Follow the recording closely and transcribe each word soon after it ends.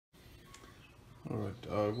Alright,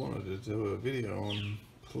 I wanted to do a video on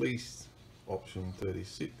police option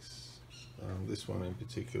 36. This one in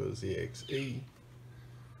particular is the XE.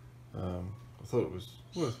 I thought it was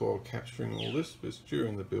worthwhile capturing all this, because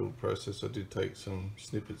during the build process I did take some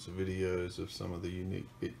snippets of videos of some of the unique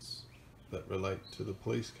bits that relate to the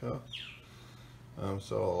police car.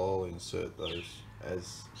 So I'll insert those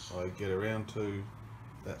as I get around to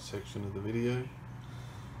that section of the video.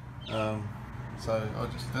 So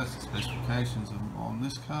that's the specifications on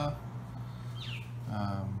this car.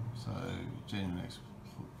 So genuine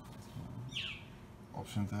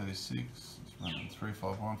option 36, it's running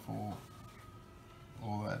 3514,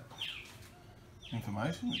 all that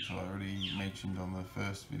information which I already mentioned on the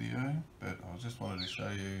first video, but I just wanted to show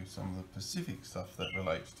you some of the specific stuff that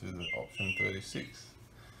relates to the option 36.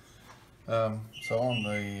 So on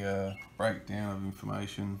the breakdown of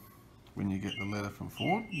information, when you get the letter from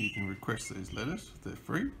Ford, you can request these letters, they're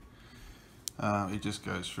free. It just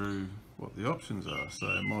goes through what the options are. So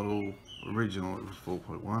model, original it was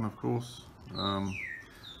 4.1 of course,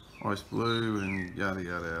 ice blue and yada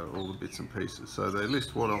yada, all the bits and pieces. So they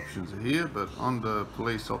list what options are here, but under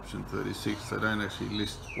police option 36 they don't actually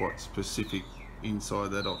list what's specific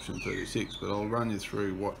inside that option 36, but I'll run you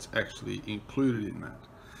through what's actually included in that.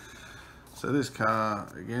 So this car,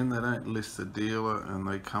 again, they don't list the dealer and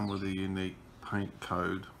they come with a unique paint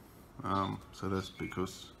code. So that's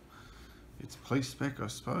because it's police spec, I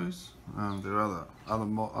suppose. There are other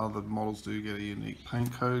models do get a unique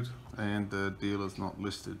paint code, and the dealer's not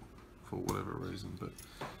listed for whatever reason. But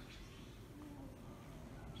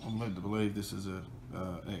I'm led to believe this is a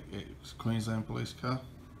Queensland police car.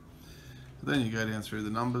 Then you go down through the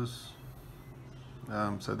numbers.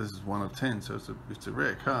 So this is 1 of 10, so it's a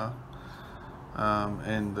rare car.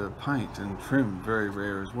 And the paint and trim very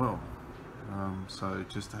rare as well. So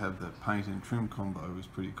just to have that paint and trim combo is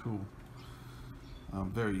pretty cool.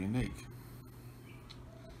 Very unique.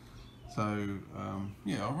 So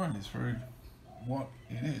yeah, I'll run you through what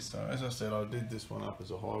it is. So as I said, I did this one up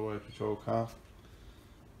as a highway patrol car.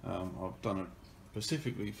 I've done it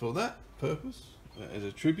specifically for that purpose, as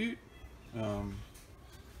a tribute. And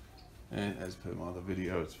as per my other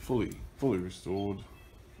video, it's fully restored.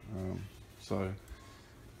 So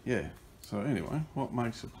yeah, so anyway, what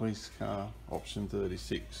makes a police car option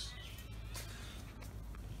 36?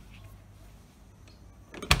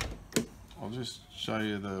 I'll just show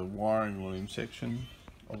you the wiring volume section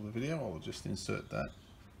of the video. I'll just insert that.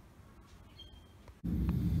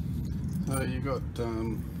 So you've got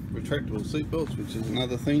retractable seat belts, which is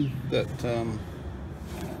another thing that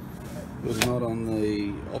was not on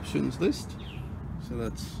the options list. So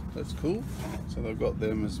that's cool. So they've got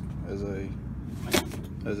them as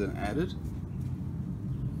an added,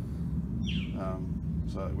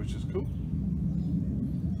 so which is cool.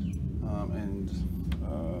 And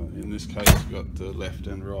in this case, you've got the left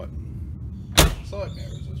and right side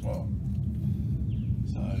mirrors as well.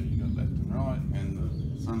 So you've got left and right, and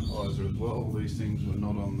the sun visor as well. These things were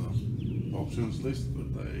not on the options list,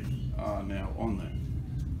 but they are now on there.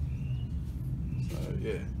 So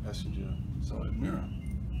yeah, passenger side mirror.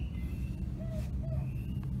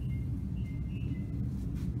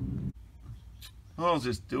 I was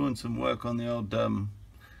just doing some work on the old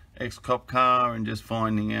ex-cop car and just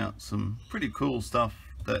finding out some pretty cool stuff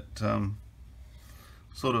that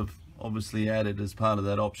sort of obviously added as part of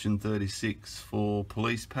that option 36 for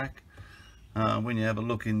police pack. When you have a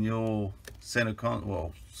look in your center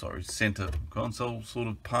console sort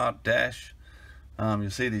of part dash,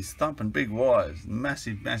 you'll see these thumping big wires,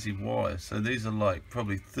 massive wires. So these are like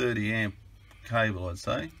probably 30 amp cable, I'd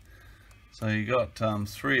say. So you got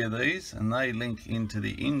 3 of these, and they link into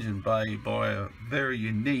the engine bay by a very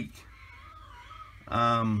unique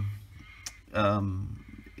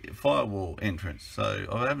firewall entrance. So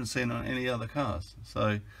I haven't seen on any other cars.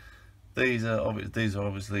 So these are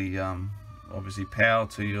obviously power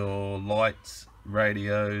to your lights,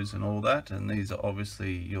 radios, and all that. And these are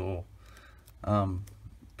obviously your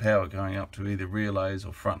power going up to either relays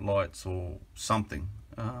or front lights or something.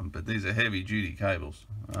 But these are heavy duty cables.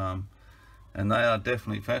 And they are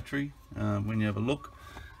definitely factory. When you have a look,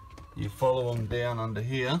 you follow them down under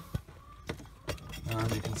here,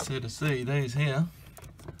 you can sort of see these here,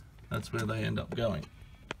 that's where they end up going.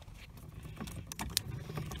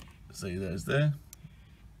 See those there?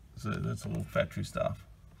 So that's all factory stuff.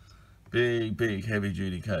 Big heavy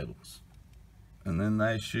duty cables. And then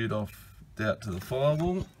they shoot off out to the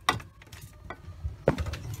firewall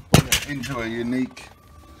into a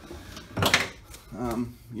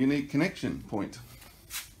unique connection point.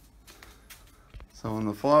 So on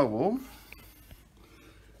the firewall,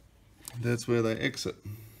 that's where they exit.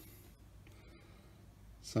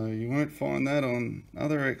 So you won't find that on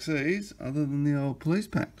other XEs other than the old police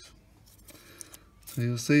packs. So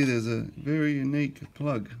you'll see there's a very unique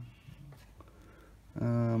plug.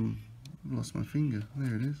 Lost my finger,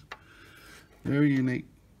 there it is. Very unique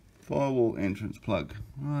firewall entrance plug.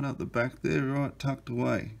 Right up the back there, right tucked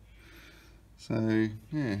away. So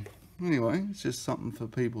yeah, anyway, it's just something for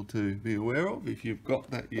people to be aware of. If you've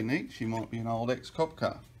got that unique, she might be an old ex-cop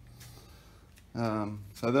car.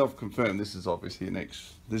 So they've confirmed this is obviously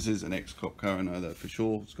this is an ex-cop car, I know that for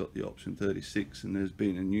sure. It's got the option 36 and there's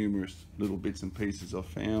been numerous little bits and pieces I've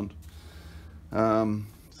found.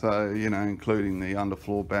 So, you know, including the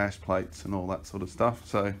underfloor bash plates and all that sort of stuff.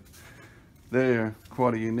 So they're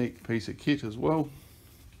quite a unique piece of kit as well.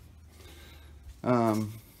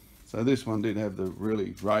 So this one did have the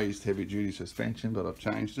really raised heavy duty suspension, but I've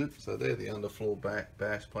changed it. So they're the underfloor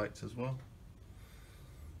bash plates as well.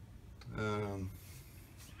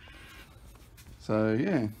 So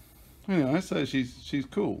yeah, anyway, so she's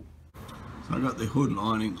cool. So I got the hood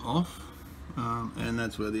lining off, and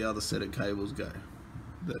that's where the other set of cables go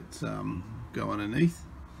that go underneath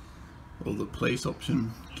all the police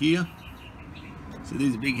option gear. So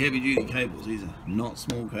these are big heavy duty cables. These are not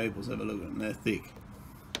small cables. Have a look at them, they're thick,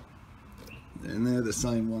 and they're the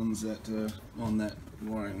same ones that are on that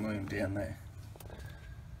wiring loom down there.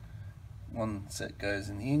 One set goes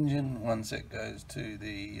in the engine, one set goes to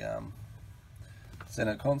the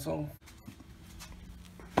center console.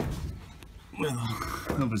 Well,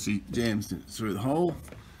 obviously jams it through the hole.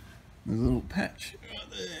 There's a little patch right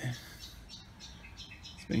there.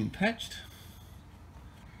 It's been patched.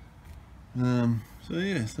 So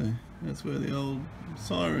yeah, so that's where the old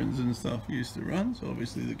sirens and stuff used to run. So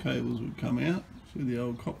obviously the cables would come out through the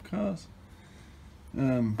old cop cars.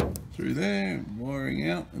 Through there, wiring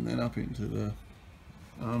out, and then up into the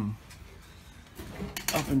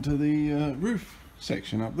roof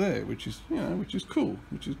section up there, which is, you know, which is cool,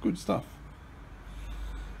 which is good stuff.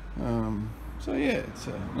 So yeah, it's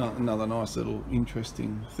another nice little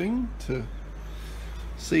interesting thing to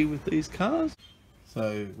see with these cars.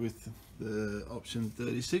 So with the option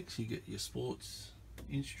 36, you get your sports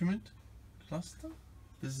instrument cluster.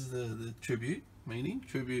 This is the tribute, meaning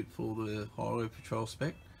tribute for the highway patrol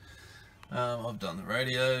spec. I've done the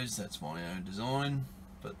radios, that's my own design,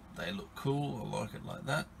 but they look cool, I like it like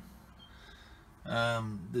that.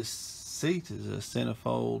 This seat is a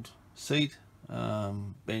centerfold seat,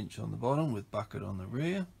 bench on the bottom with bucket on the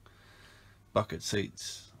rear, bucket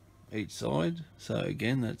seats each side. So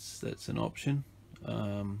again, that's an option.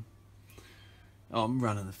 I'm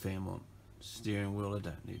running the Fairmont steering wheel. I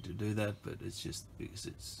don't need to do that, but it's just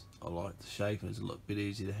because I like the shape and it's a lot bit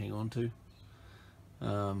easier to hang on to.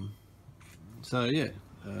 So yeah,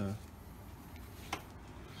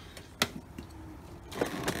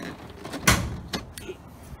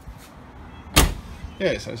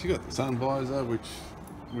 so she got the sun visor, which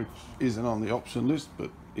isn't on the option list,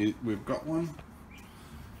 but we've got one.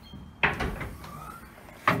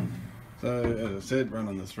 So as I said,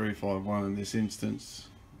 running the 351 in this instance,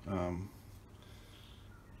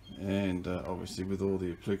 and obviously with all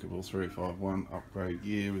the applicable 351 upgrade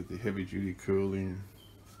gear with the heavy duty cooling,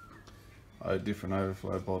 a different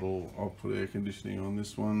overflow bottle. I'll put air conditioning on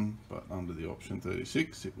this one, but under the option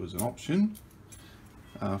 36 it was an option.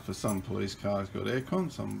 For some police cars got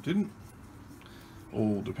aircon, some didn't,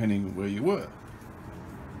 all depending on where you were.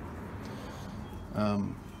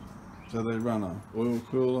 So they run a oil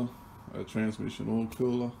cooler, a transmission oil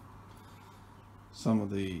cooler. Some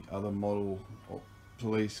of the other model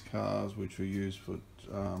police cars which were used for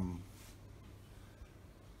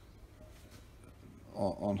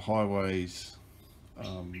on highways,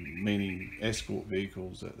 meaning escort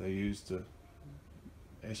vehicles that they used to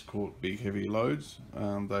escort big heavy loads,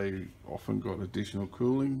 they often got additional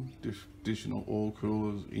cooling, additional oil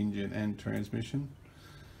coolers, engine and transmission.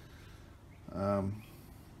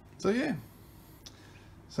 So yeah,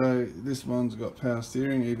 so this one's got power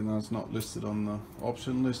steering even though it's not listed on the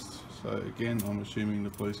option list. So again, I'm assuming the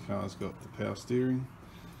police car's got the power steering.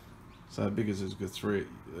 So because it's got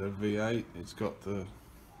V8, it's got the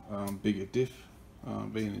bigger diff,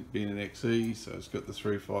 being an XE, so it's got the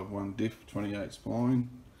 351 diff, 28 spine,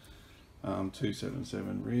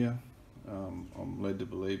 277 rear. I'm led to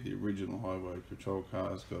believe the original highway patrol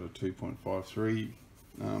car's got a 2.53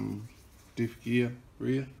 diff gear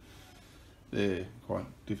rear. They're quite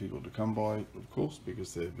difficult to come by, of course,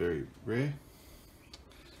 because they're very rare.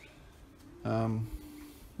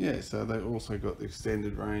 Yeah, so they also got the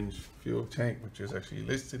extended range fuel tank, which is actually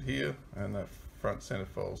listed here, and that front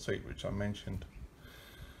centerfold seat, which I mentioned.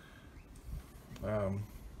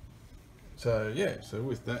 So yeah, so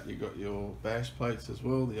with that you got your bash plates as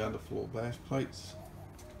well, the underfloor bash plates.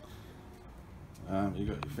 You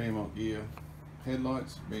got your Fairmont gear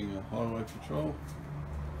headlights, being a highway patrol.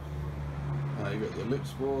 You got your lip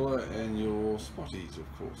spoiler and your spotties,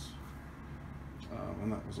 of course.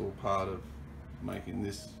 And that was all part of making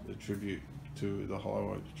this a tribute to the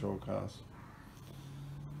highway patrol cars.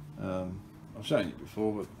 I've shown you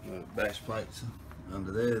before, but the bash plates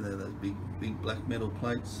under there, they're those big black metal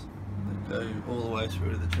plates that go all the way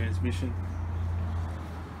through to the transmission.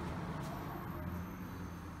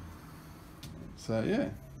 So yeah,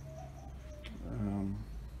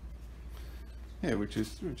 yeah, which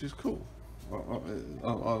is cool.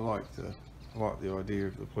 I like the idea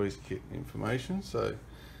of the police kit information. So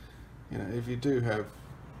you know, if you do have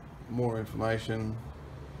more information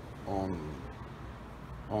on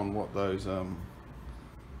what those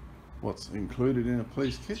what's included in a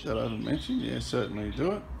police kit that I haven't mentioned, yeah, certainly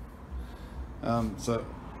do it. So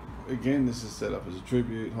again, this is set up as a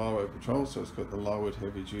tribute highway patrol, so it's got the lowered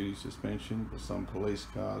heavy duty suspension, but some police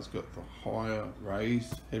cars got the higher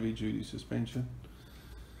raised heavy duty suspension,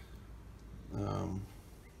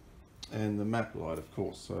 and the map light, of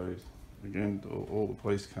course. So again, all the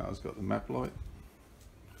police cars got the map light.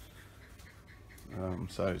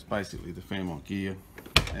 So it's basically the Fairmont gear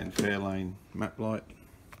and Fairlane map light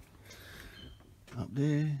up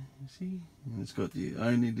there, you see, and it's got your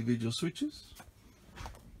own individual switches.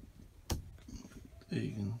 There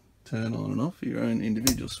you can turn on and off your own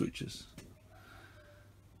individual switches.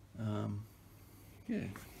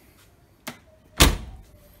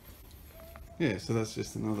 Yeah, so that's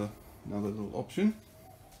just another little option.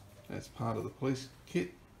 That's part of the police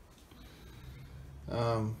kit.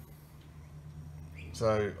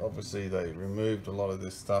 So obviously they removed a lot of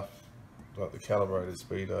this stuff, like the calibrated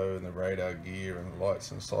speedo and the radar gear and the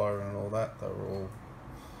lights and siren and all that. They were all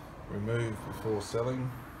removed before selling.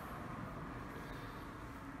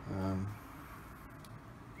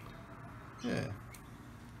 Yeah.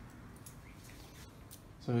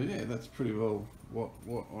 So yeah, that's pretty well what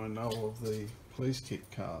I know of the police kit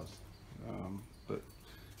cars. But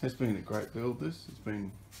it's been a great build. I've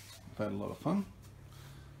had a lot of fun,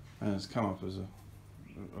 and it's come up as a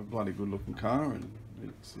bloody good looking car, and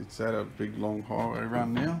it's at a big long highway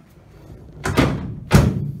run now.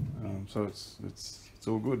 So it's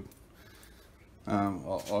all good.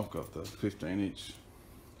 I've got the 15-inch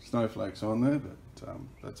snowflakes on there, but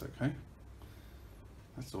that's okay.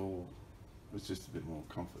 That's all. It's just a bit more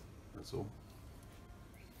comfort, that's all.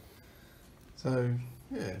 So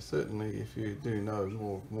yeah, certainly if you do know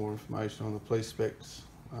more information on the police specs,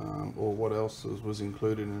 or what else was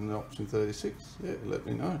included in the option 36, yeah, let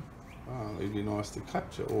me know. It'd be nice to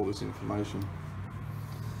capture all this information.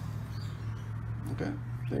 Okay,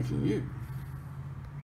 thank you.